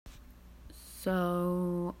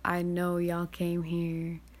So I know y'all came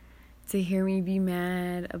here to hear me be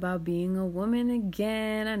mad about being a woman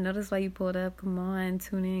again. I know that's why you pulled up. Come on,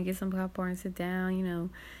 tune in, get some popcorn, sit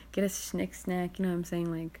down, get a snack, you know what I'm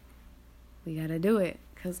saying? Like, we gotta do it.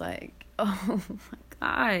 Cause oh my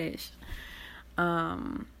gosh.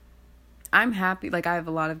 I'm happy. Like, I have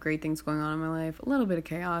a lot of great things going on in my life. A little bit of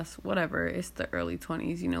chaos, whatever. It's the early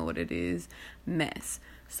 20s. You know what it is. Mess.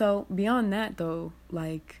 So, beyond that, though,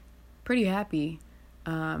 pretty happy.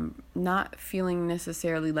 Not feeling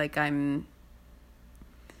necessarily like I'm,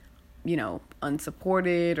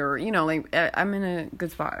 unsupported or, I'm in a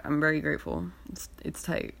good spot. I'm very grateful. It's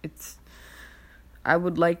tight. I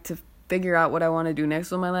would like to figure out what I want to do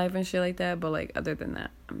next with my life and shit like that. But, other than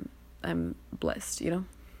that, I'm blessed,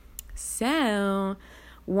 So,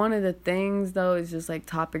 one of the things, though, is just,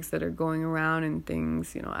 topics that are going around and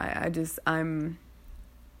things, I'm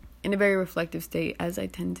in a very reflective state, as I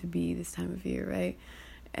tend to be this time of year, right?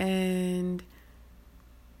 And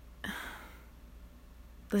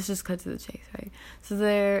let's just cut to the chase, right? So,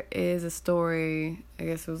 there is a story, I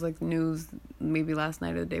guess it was, news, maybe last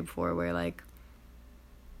night or the day before, where,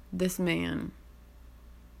 this man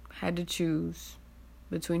had to choose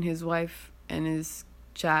between his wife and his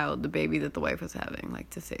child, the baby that the wife was having,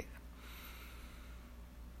 to save.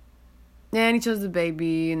 And he chose the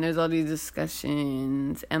baby, and there's all these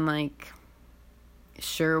discussions, and,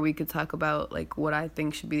 sure, we could talk about, what I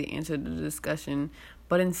think should be the answer to the discussion,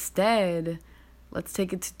 but instead, let's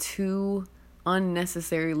take it to two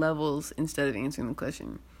unnecessary levels instead of answering the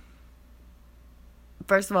question.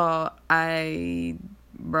 First of all, the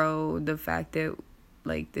fact that,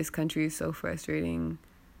 this country is so frustrating.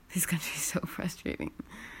 This country is so frustrating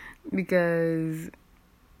because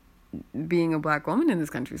being a black woman in this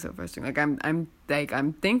country is so frustrating. I'm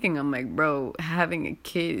thinking, bro, having a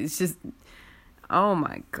kid is just, oh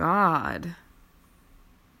my God.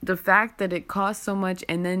 The fact that it costs so much,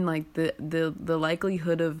 and then the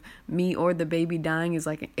likelihood of me or the baby dying is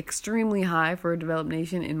extremely high for a developed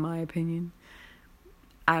nation, in my opinion.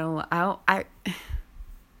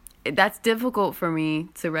 That's difficult for me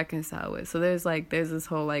to reconcile with. So there's this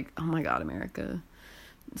whole oh my God, America,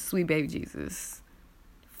 sweet baby Jesus,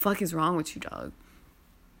 fuck is wrong with you, dog?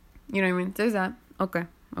 You know what I mean? There's that. Okay.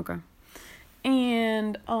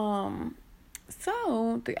 And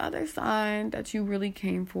so the other side that you really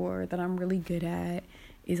came for, that I'm really good at,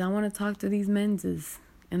 is I want to talk to these menses.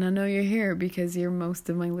 And I know you're here because you're most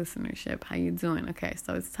of my listenership. How you doing? Okay,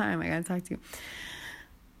 so it's time. I gotta talk to you.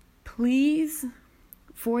 Please,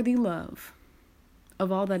 for the love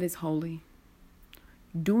of all that is holy,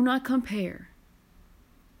 do not compare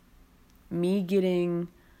me getting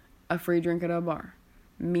a free drink at a bar,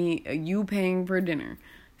 you paying for dinner,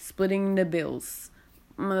 splitting the bills,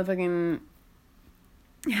 motherfucking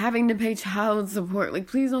having to pay child support.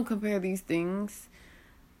 Please don't compare these things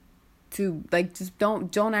to, just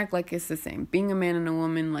don't act like it's the same. Being a man and a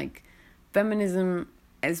woman, feminism,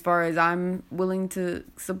 as far as I'm willing to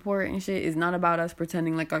support and shit, is not about us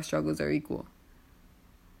pretending our struggles are equal.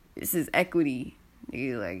 This is equity.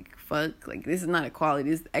 Fuck. This is not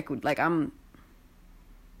equality. This is equity.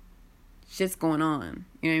 Shit's going on.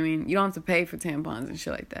 You know what I mean? You don't have to pay for tampons and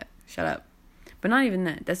shit like that. Shut up. But not even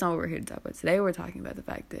that. That's not what we're here to talk about. Today we're talking about the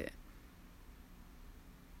fact that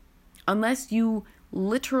unless you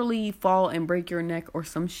literally fall and break your neck or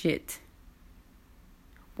some shit,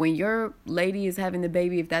 when your lady is having the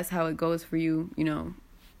baby, if that's how it goes for you,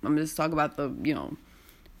 I'm just talking about the,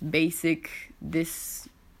 basic, this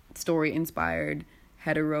story inspired,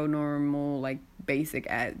 heteronormal, basic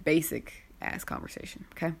ass conversation,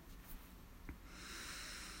 okay?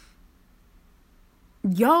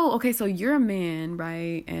 Okay, so you're a man,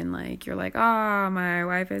 right? And you're my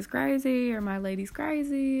wife is crazy, or my lady's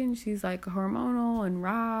crazy, and she's hormonal and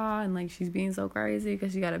raw, and she's being so crazy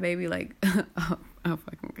because she got a baby. Oh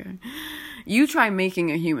fucking okay. You try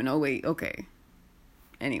making a human. Oh wait, okay.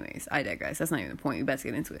 Anyways, I digress. That's not even the point. We better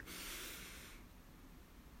get into it.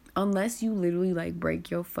 Unless you literally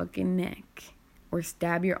break your fucking neck or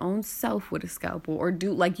stab your own self with a scalpel, or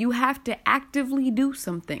do you have to actively do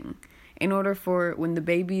something in order for when the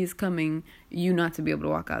baby is coming, you not to be able to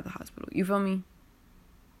walk out of the hospital. You feel me?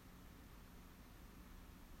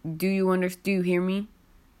 Do you hear me?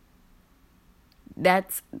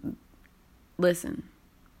 Listen.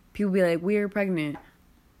 People be we're pregnant.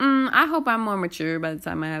 I hope I'm more mature by the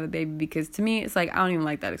time I have a baby, because to me, it's I don't even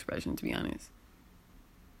like that expression, to be honest.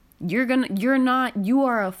 You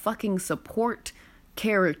are a fucking support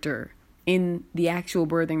character in the actual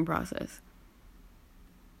birthing process.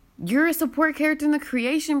 You're a support character in the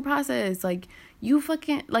creation process. You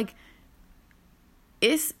fucking,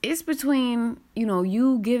 it's between,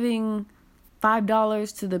 you giving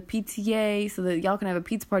 $5 to the PTA so that y'all can have a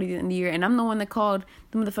pizza party at the end of the year, and I'm the one that called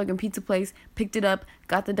the motherfucking pizza place, picked it up,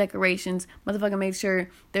 got the decorations, motherfucking made sure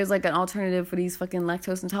there's like an alternative for these fucking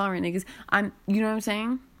lactose intolerant niggas. You know what I'm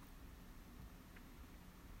saying?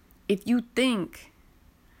 If you think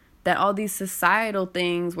that all these societal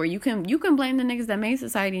things where you can blame the niggas that made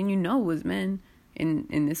society, and it was men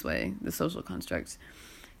in this way, the social constructs,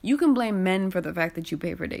 you can blame men for the fact that you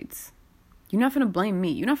pay for dates. You're not gonna blame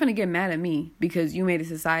me. You're not gonna get mad at me because you made a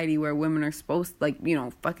society where women are supposed,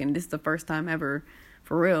 fucking, this is the first time ever,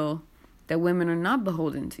 for real, that women are not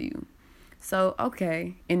beholden to you. So,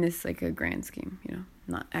 okay, in this, like, a grand scheme,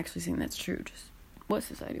 not actually saying that's true, just what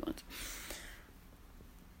society wants.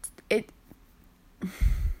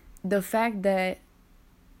 The fact that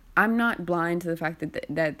I'm not blind to the fact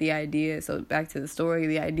that the idea, so back to the story,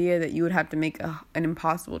 the idea that you would have to make an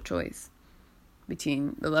impossible choice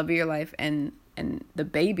between the love of your life and the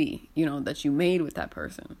baby, that you made with that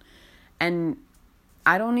person. And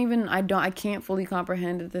I can't fully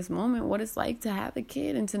comprehend at this moment what it's like to have a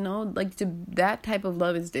kid and to know, that type of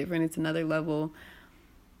love is different. It's another level.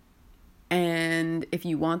 And if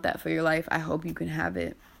you want that for your life, I hope you can have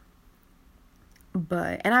it.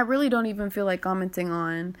 And I really don't even feel like commenting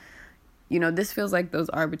on, this feels like those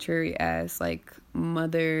arbitrary ass,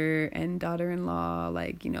 mother and daughter-in-law,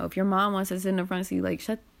 if your mom wants to sit in the front seat,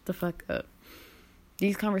 shut the fuck up.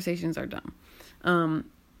 These conversations are dumb.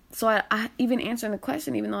 So I even answering the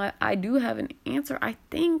question, even though I do have an answer, I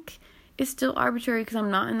think it's still arbitrary because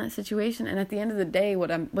I'm not in that situation. And at the end of the day,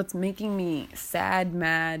 what's making me sad,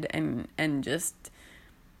 mad, and just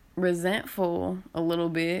resentful a little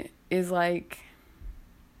bit is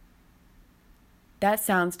that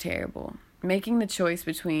sounds terrible. Making the choice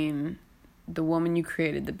between the woman you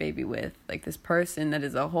created the baby with, this person that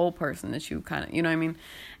is a whole person that you kind of, you know what I mean?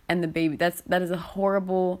 And the baby, that is a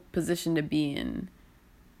horrible position to be in.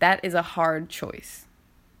 That is a hard choice.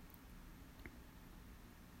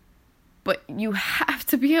 But you have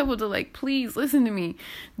to be able to, please listen to me.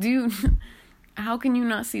 Dude, how can you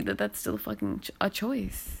not see that that's still fucking a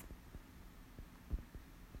choice?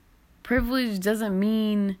 Privilege doesn't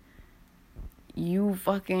mean you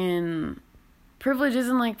fucking... Privilege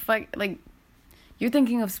isn't you're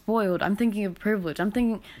thinking of spoiled. I'm thinking of privilege.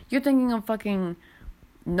 You're thinking of fucking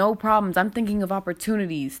no problems. I'm thinking of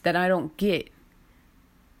opportunities that I don't get.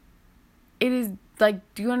 It is do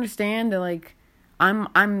you understand that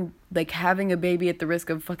I'm having a baby at the risk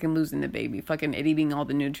of fucking losing the baby, fucking it eating all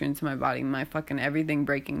the nutrients in my body, my fucking everything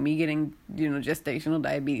breaking, me getting, gestational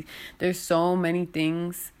diabetes. There's so many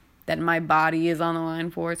things that my body is on the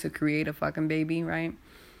line for to create a fucking baby, right?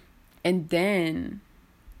 And then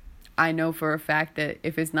I know for a fact that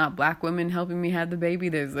if it's not black women helping me have the baby,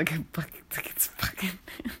 there's it's fucking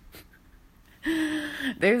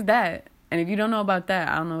there's that. And if you don't know about that,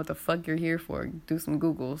 I don't know what the fuck you're here for. Do some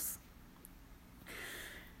Googles.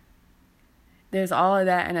 There's all of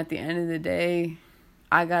that, and at the end of the day,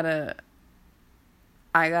 I gotta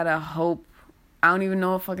hope. I don't even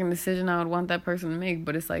know what fucking decision I would want that person to make,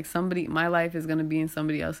 but it's my life is gonna be in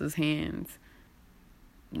somebody else's hands.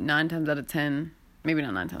 9 times out of 10, maybe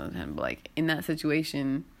not 9 times out of 10, but in that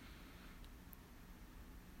situation,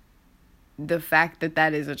 the fact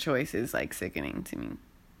that is a choice is sickening to me.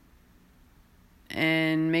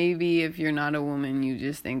 And maybe if you're not a woman, you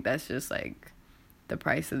just think that's just the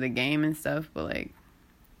price of the game and stuff, but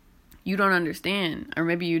you don't understand, or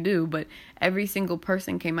maybe you do, but every single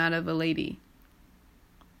person came out of a lady.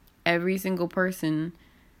 Every single person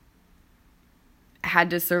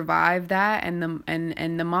had to survive that, and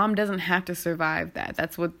the mom doesn't have to survive that.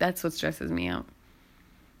 That's what stresses me out.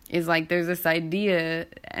 Is there's this idea,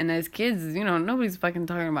 and as kids, nobody's fucking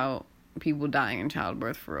talking about people dying in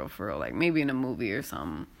childbirth for real, maybe in a movie or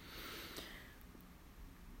something.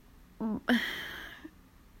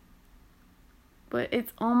 But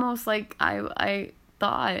it's almost I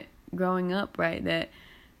thought growing up, right, that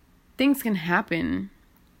things can happen.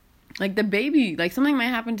 The baby, something might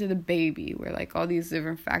happen to the baby where, all these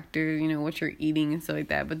different factors, what you're eating and stuff like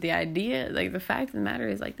that. But the idea, the fact of the matter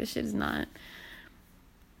is, this shit is not...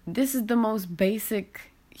 This is the most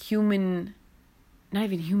basic human... Not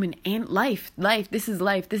even human, and life. This is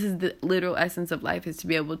life. This is the literal essence of life, is to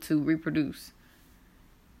be able to reproduce.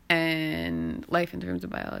 And life in terms of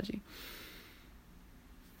biology.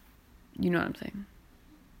 You know what I'm saying?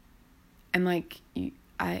 And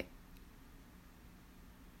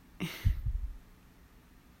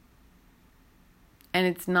and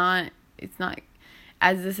it's not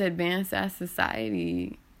as this advanced ass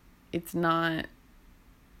society, it's not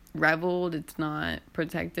reveled, it's not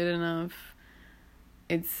protected enough.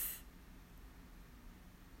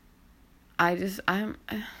 I'm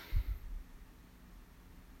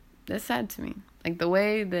that's sad to me. Like, the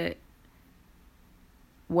way that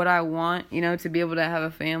what I want, to be able to have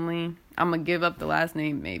a family, I'm gonna give up the last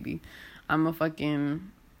name, maybe. I'm gonna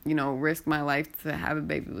fucking, risk my life to have a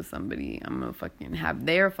baby with somebody. I'm gonna fucking have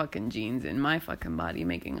their fucking genes in my fucking body,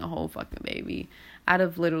 making a whole fucking baby out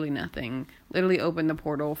of literally nothing. Literally open the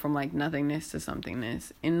portal from, like, nothingness to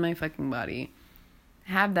somethingness in my fucking body.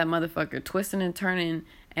 Have that motherfucker twisting and turning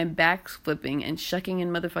and back flipping and shucking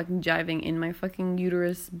and motherfucking jiving in my fucking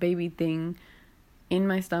uterus baby thing in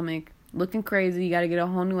my stomach, looking crazy. You gotta get a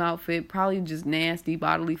whole new outfit, probably just nasty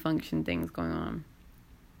bodily function things going on.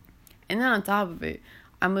 And then on top of it,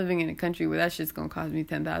 I'm living in a country where that shit's gonna cost me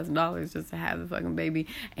 $10,000 just to have the fucking baby.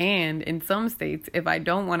 And in some states, if I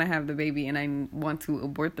don't want to have the baby and I want to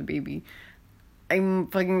abort the baby, I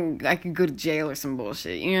could go to jail or some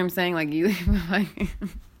bullshit. You know what I'm saying? Like, you, like,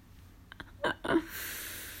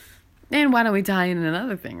 and why don't we tie in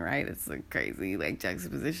another thing, right? It's like crazy, like,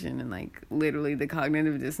 juxtaposition, and like literally the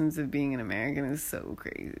cognitive dissonance of being an American is so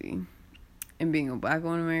crazy. And being a black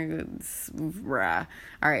woman in America, it's rah.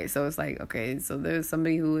 All right, so it's like, okay, so there's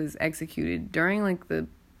somebody who was executed during, like, the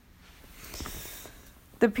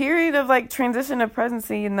period of, like, transition to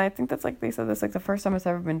presidency, and I think that's, like, they said that's, like, the first time it's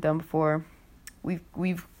ever been done before.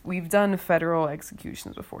 We've done federal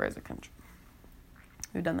executions before as a country.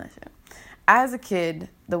 We've done that shit. As a kid,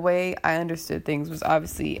 the way I understood things was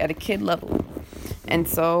obviously at a kid level. And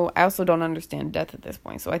so I also don't understand death at this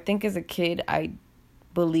point. So I think as a kid, I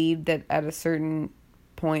believed that at a certain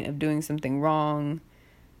point of doing something wrong,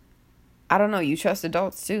 I don't know, you trust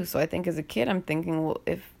adults too. So I think as a kid, I'm thinking, well,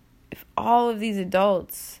 if all of these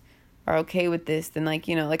adults are okay with this, then, like,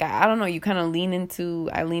 like, I don't know, you kind of I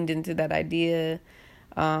leaned into that idea,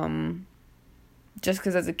 just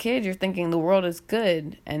because as a kid, you're thinking the world is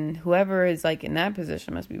good, and whoever is, like, in that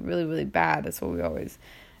position must be really, really bad. That's how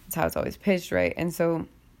it's always pitched, right? And so,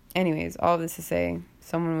 anyways, all this to say,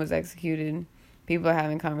 someone was executed. People are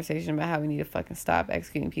having conversation about how we need to fucking stop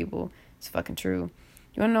executing people. It's fucking true.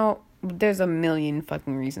 You wanna know? There's a million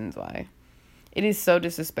fucking reasons why. It is so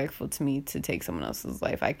disrespectful to me to take someone else's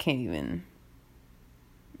life. I can't even.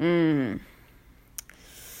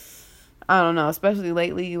 I don't know. Especially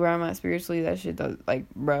lately, where I'm at spiritually, that shit does, like,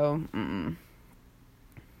 bro.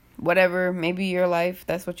 Whatever. Maybe your life,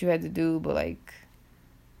 that's what you had to do, but, like,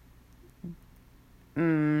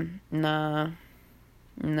 nah.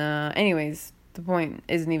 Anyways, the point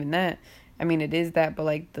isn't even that. I mean, it is that, but,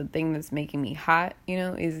 like, the thing that's making me hot,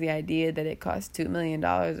 is the idea that it costs $2 million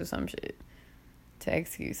or some shit to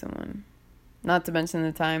execute someone. Not to mention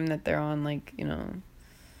the time that they're on, like,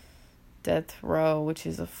 death row, which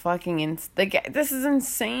is a fucking this is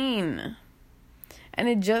insane. And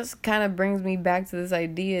it just kind of brings me back to this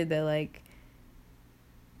idea that, like,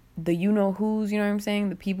 the who's, you know what I'm saying?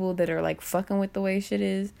 The people that are, like, fucking with the way shit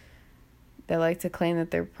is, that like to claim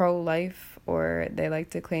that they're pro-life, or they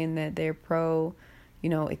like to claim that they're pro,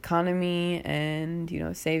 economy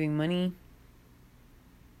and, saving money.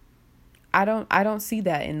 I don't see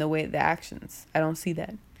that in the actions. I don't see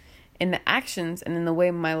that in the actions, and in the way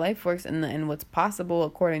my life works, and what's possible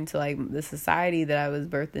according to, like, the society that I was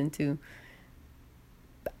birthed into.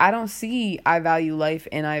 I don't see I value life,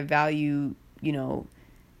 and I value,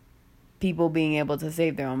 people being able to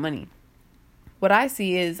save their own money. What I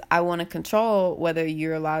see is I want to control whether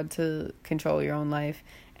you're allowed to control your own life,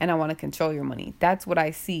 and I want to control your money. That's what I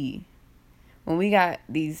see. When we got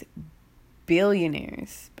these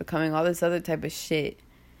billionaires becoming all this other type of shit,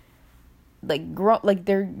 like,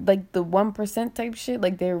 they're like the 1% type shit,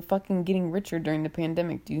 like they're fucking getting richer during the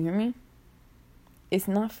pandemic. Do you hear me? It's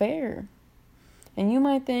not fair. And you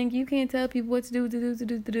might think you can't tell people what to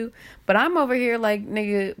do. But I'm over here like,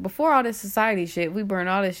 nigga, before all this society shit, we burn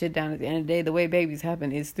all this shit down. At the end of the day, the way babies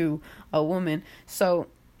happen is through a woman. So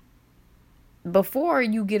before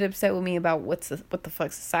you get upset with me about what the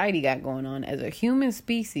fuck society got going on, as a human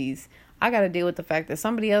species, I got to deal with the fact that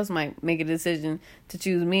somebody else might make a decision to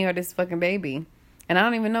choose me or this fucking baby. And I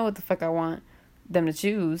don't even know what the fuck I want them to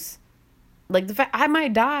choose. Like, the fact I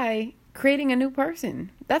might die creating a new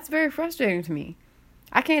person. That's very frustrating to me.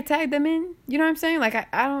 I can't tag them in. You know what I'm saying? Like,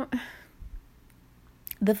 I don't...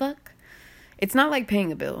 The fuck? It's not like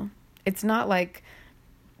paying a bill. It's not like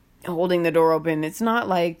holding the door open. It's not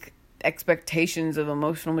like expectations of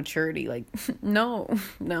emotional maturity. Like, no.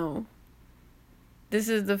 This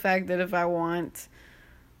is the fact that if I want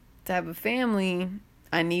to have a family,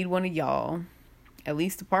 I need one of y'all. At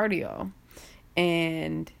least a part of y'all.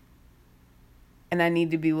 And I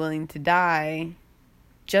need to be willing to die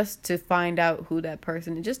just to find out who that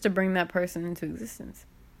person is, just to bring that person into existence.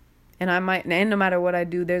 And no matter what I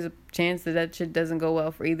do, there's a chance that shit doesn't go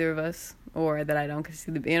well for either of us, or that I don't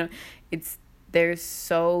see there's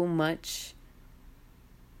so much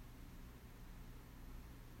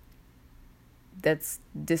that's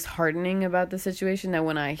disheartening about the situation that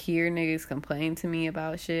when I hear niggas complain to me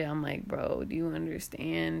about shit, I'm like, bro, do you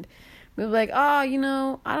understand? We're like, oh, I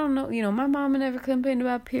don't know, my mama never complained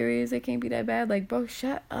about periods, they can't be that bad. Like, bro,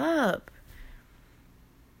 shut up.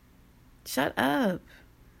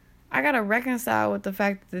 I gotta reconcile with the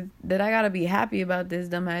fact that I gotta be happy about this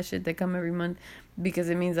dumbass shit that come every month, because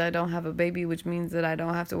it means I don't have a baby, which means that I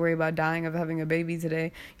don't have to worry about dying of having a baby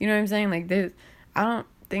today. You know what I'm saying? Like, I don't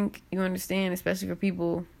think you understand, especially for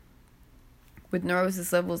people with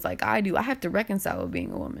neurosis levels like I do. I have to reconcile with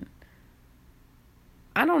being a woman.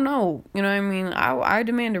 I don't know. You know what I mean? I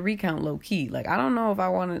demand a recount low key. Like, I don't know if I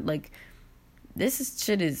want to, like,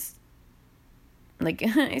 shit is, like,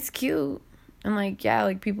 it's cute. And, like, yeah,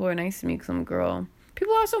 like, people are nice to me because I'm a girl.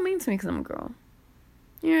 People are also mean to me because I'm a girl.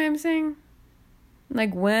 You know what I'm saying?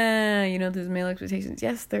 Like, when, there's male expectations.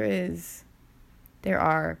 Yes, there is. There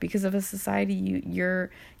are. Because of a society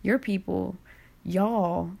your people,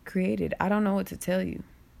 y'all created. I don't know what to tell you.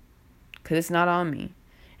 Because it's not on me.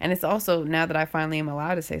 And it's also, now that I finally am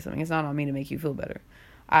allowed to say something, it's not on me to make you feel better.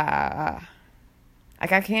 I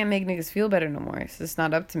can't make niggas feel better no more. It's just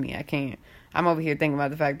not up to me. I can't. I'm over here thinking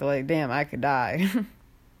about the fact that, like, damn, I could die.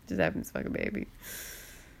 Just happens to fuck a baby.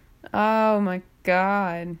 Oh, my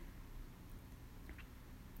God.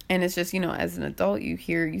 And it's just, as an adult, you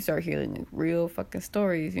start hearing, like, real fucking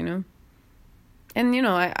stories, And,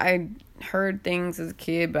 I heard things as a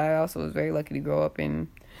kid, but I also was very lucky to grow up in,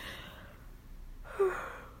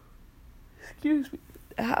 excuse me,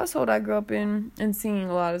 the household I grew up in, and seeing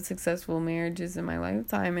a lot of successful marriages in my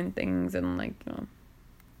lifetime and things, and, like,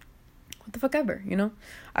 what the fuck ever,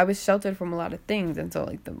 I was sheltered from a lot of things, and so,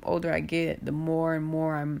 like, the older I get, the more and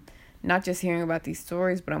more I'm not just hearing about these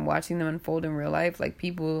stories, but I'm watching them unfold in real life, like,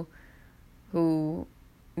 people who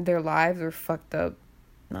their lives are fucked up,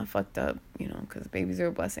 not fucked up, because babies are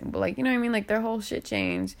a blessing, but, like, you know what I mean, like, their whole shit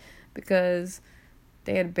changed because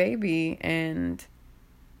they had a baby, and,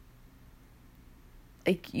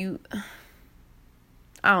 like,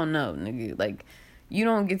 I don't know, nigga, like, you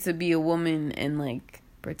don't get to be a woman and, like,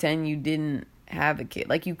 pretend you didn't have a kid.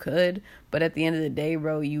 Like, you could, but at the end of the day,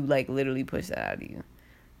 bro, you, like, literally push that out of you.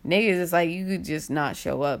 Niggas, it's like, you could just not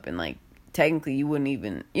show up, and, like, technically you wouldn't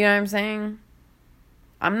even, you know what I'm saying?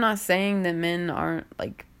 I'm not saying that men aren't,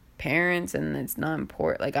 like, parents and it's not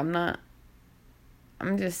important. Like, I'm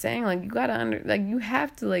just saying, like, you gotta you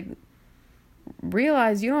have to, like,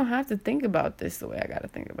 realize you don't have to think about this the way I gotta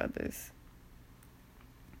think about this.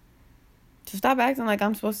 So stop acting like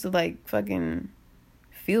I'm supposed to, like, fucking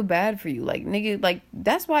feel bad for you. Like, nigga, like,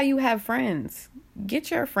 that's why you have friends.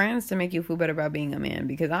 Get your friends to make you feel better about being a man,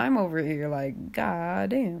 because I'm over here like,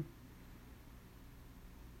 god damn.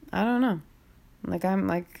 I don't know. Like, I'm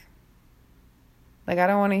like I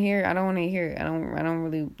don't want to hear it. I don't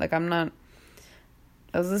really, like, I'm not.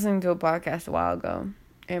 I was listening to a podcast a while ago.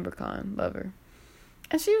 Amber Khan, love her.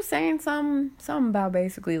 And she was saying something about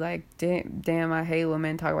basically, like, damn, I hate when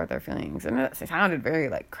men talk about their feelings. And it sounded very,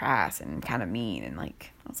 like, crass and kind of mean. And,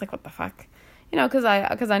 like, I was like, what the fuck? Because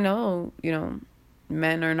I know,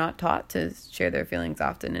 men are not taught to share their feelings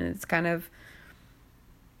often. And it's kind of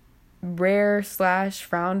rare /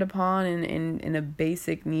 frowned upon in a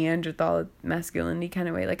basic Neanderthal masculinity kind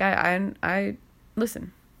of way. Like, I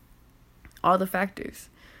listen, all the factors.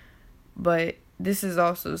 But this is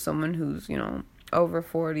also someone who's, over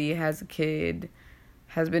 40, has a kid,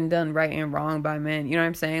 has been done right and wrong by men. You know what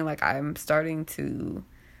I'm saying? Like, I'm starting to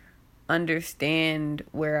understand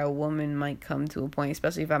where a woman might come to a point,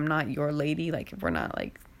 especially if I'm not your lady, like, if we're not,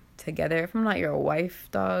 like, together, if I'm not your wife,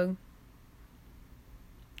 dog.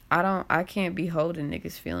 I can't be holding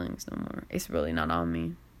niggas' feelings no more. It's really not on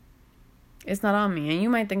me. It's not on me. And you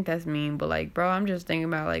might think that's mean, but, like, bro, I'm just thinking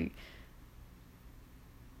about, like,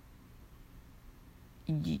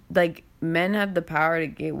 men have the power to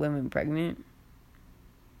get women pregnant.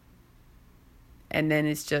 And then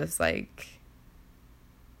it's just, like,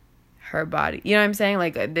 her body. You know what I'm saying?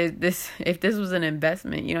 Like, if this was an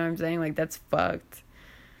investment, you know what I'm saying? Like, that's fucked.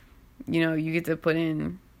 You get to put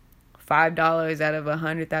in $5 out of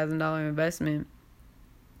 $100,000 investment.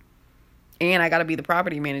 And I gotta be the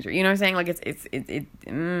property manager. You know what I'm saying? Like,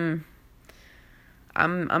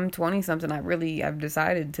 I'm 20 something. I've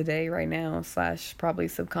decided today, right now, / probably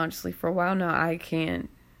subconsciously for a while now, I can't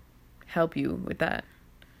help you with that.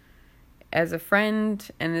 as a friend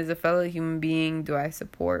and as a fellow human being, do I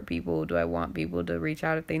support people? Do I want people to reach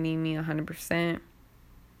out if they need me? 100%.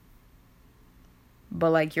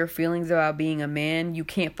 But, like, your feelings about being a man, you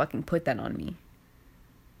can't fucking put that on me.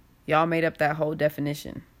 Y'all made up that whole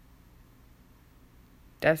definition.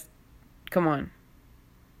 Come on.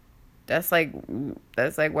 That's like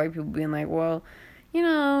white people being like, well, you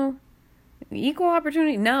know, equal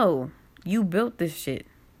opportunity. No, you built this shit.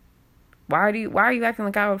 Why are you acting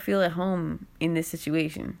like I would feel at home in this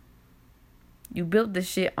situation? You built this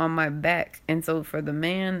shit on my back. And so for the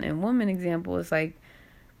man and woman example, it's like,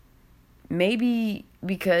 maybe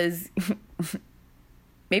because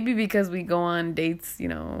we go on dates, you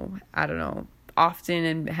know, I don't know, often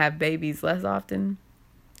and have babies less often.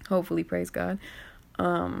 Hopefully, praise God.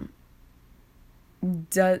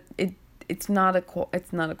 It's not a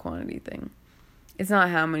quantity thing. It's not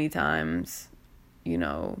how many times, you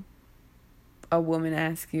know, a woman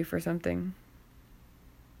asks you for something.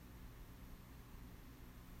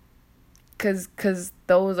 Cause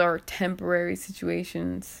those are temporary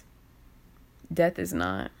situations. Death is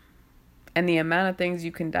not. And the amount of things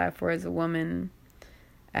you can die for as a woman,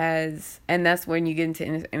 and that's when you get into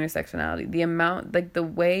intersectionality. The amount, like, the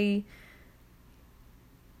way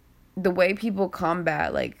people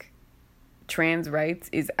combat, like, trans rights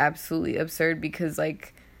is absolutely absurd, because,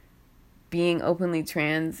 like, being openly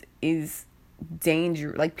trans is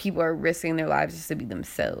danger. Like, people are risking their lives just to be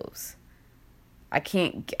themselves.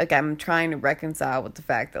 I'm trying to reconcile with the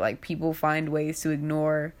fact that, like, people find ways to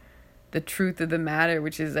ignore the truth of the matter,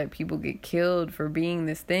 which is that people get killed for being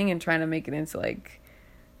this thing, and trying to make it into, like,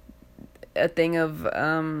 a thing of,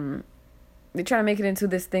 they try to make it into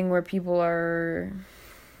this thing where people are,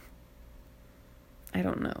 I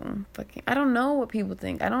don't know what people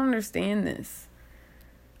think. I don't understand this.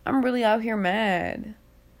 I'm really out here mad.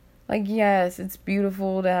 Like, yes, it's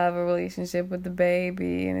beautiful to have a relationship with the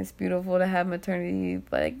baby, and it's beautiful to have maternity,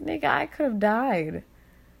 but, like, nigga, I could have died.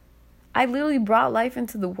 I literally brought life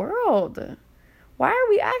into the world. Why are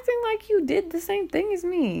we acting like you did the same thing as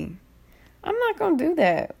me? I'm not gonna do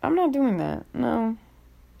that. I'm not doing that. No.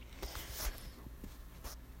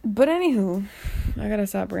 But anywho, I gotta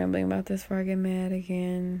stop rambling about this before I get mad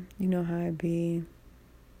again. You know how I be.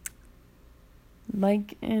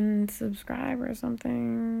 Like and subscribe or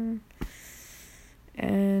something.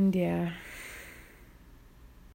 And yeah.